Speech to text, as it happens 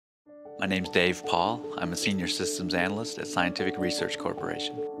My name's Dave Paul. I'm a senior systems analyst at Scientific Research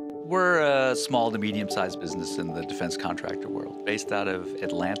Corporation. We're a small to medium-sized business in the defense contractor world, based out of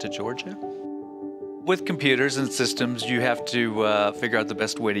Atlanta, Georgia. With computers and systems, you have to figure out the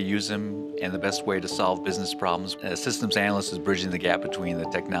best way to use them and the best way to solve business problems. A systems analyst is bridging the gap between the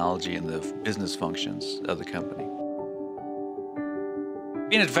technology and the business functions of the company.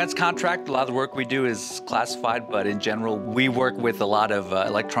 Being a defense contractor, a lot of the work we do is classified, but in general, we work with a lot of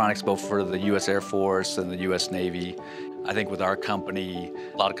electronics, both for the U.S. Air Force and the U.S. Navy. I think with our company,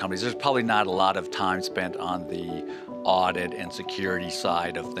 a lot of companies, there's probably not a lot of time spent on the audit and security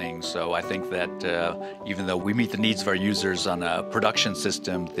side of things. So I think that even though we meet the needs of our users on a production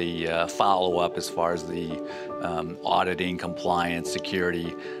system, the follow-up as far as the auditing, compliance,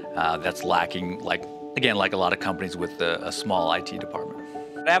 security, that's lacking, like a lot of companies with a small IT department.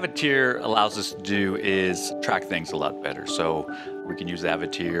 What Avatier allows us to do is track things a lot better. So we can use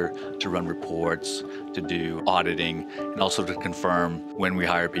Avatier to run reports, to do auditing, and also to confirm when we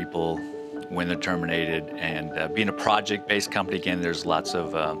hire people, when they're terminated. And being a project-based company, again, there's lots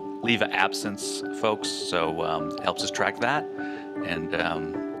of leave of absence folks, so it helps us track that. And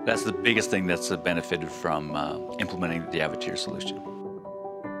that's the biggest thing that's benefited from implementing the Avatier solution.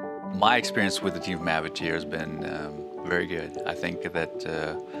 My experience with the team from Avatier has been very good. I think that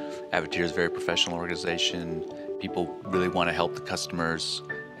Avatier is a very professional organization. People really want to help the customers,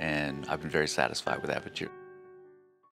 and I've been very satisfied with Avatier.